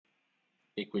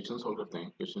एक question solve करते हैं।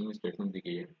 क्वेश्चन में स्टेटमेंट दी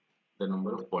गई है, the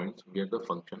number of points where the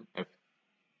function f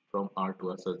from R to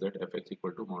R such that fx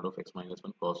equal to mod of x minus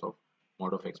 1 cos of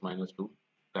mod of x minus 2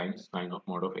 times sin of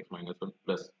mod of x minus 1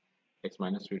 plus x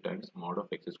minus 3 times mod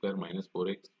of x square minus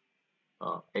 4x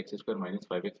x square minus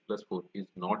 5x plus 4 is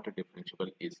not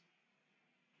differentiable is।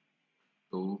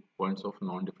 तो points of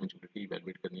non differentiability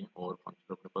evaluate करनी है और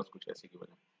function अपने पास कुछ ऐसे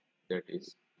given है, that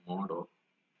is mod of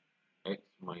x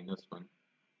minus 1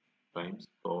 times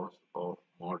cos of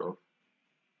mod of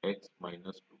x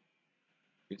minus 2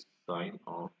 is sin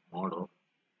of mod of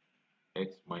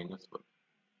x minus 1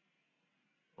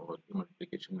 और ये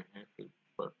मल्टीप्लिकेशन में है, फिर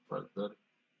further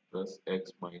plus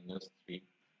x minus 3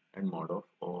 and mod of,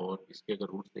 और इसके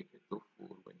अगर रूट्स देखें तो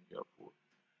 4 बन गया 4,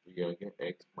 तो ये आ गया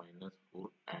x minus 4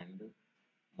 and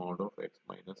mod of x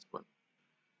minus 1।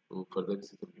 तो फर्दर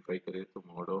इसे सिंप्लीफाई करें तो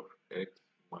mod of x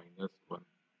minus 1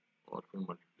 और फिर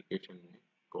मल्टीप्लिकेशन में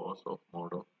cos of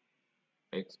mod of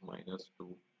x minus 2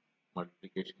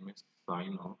 multiplication में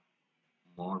sin of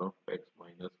mod of x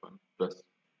minus 1 plus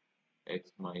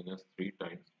x minus 3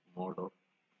 times mod of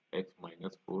x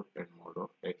minus 4 and mod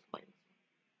of x minus 1।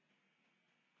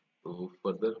 तो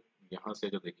further यहाँ से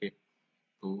अगर देखें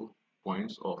तो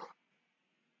पॉइंट्स ऑफ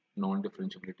नॉन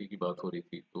डिफरेंशियबिलिटी की बात हो रही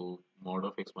थी, तो mod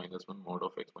of x minus 1 mod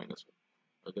of x minus 1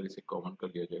 अगर इसे कॉमन कर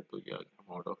लिया जाए तो ये आ गया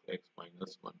mod of x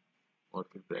minus 1 और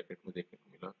फिर ब्रैकेट में देखने को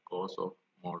मिला cos of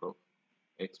mod of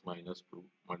x minus 2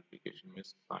 multiplication में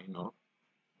sin of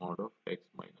mod of x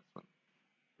minus 1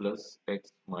 plus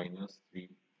x minus 3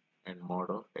 and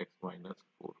mod of x minus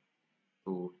 4।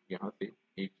 तो यहाँ से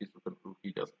एक चीज़ कंक्लूड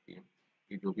की जा सकती है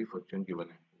कि जो भी फंक्शन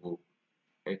गिवन है वो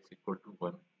x इक्वल टू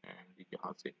 1 एंड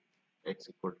यहाँ से x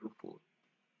इक्वल टू 4,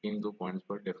 इन दो पॉइंट्स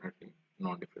पर डेफिनेटली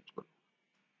नॉन डिफरेंशियबल।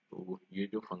 तो ये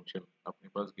जो फंक्शन अपने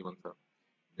पास गिवन था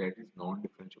that is non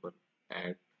differentiable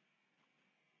eight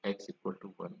x equal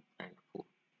to 1 and 4।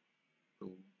 तो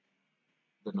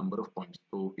द नंबर ऑफ पॉइंट्स,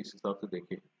 तो इस हिसाब से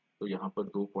देखें तो यहाँ पर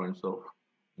दो पॉइंट्स ऑफ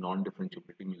नॉन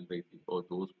डिफरेंशियबिलिटी मिल रही थी और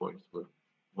दोज पॉइंट्स वर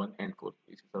 1 एंड 4।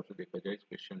 इस हिसाब से देखा जाए इस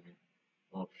क्वेश्चन में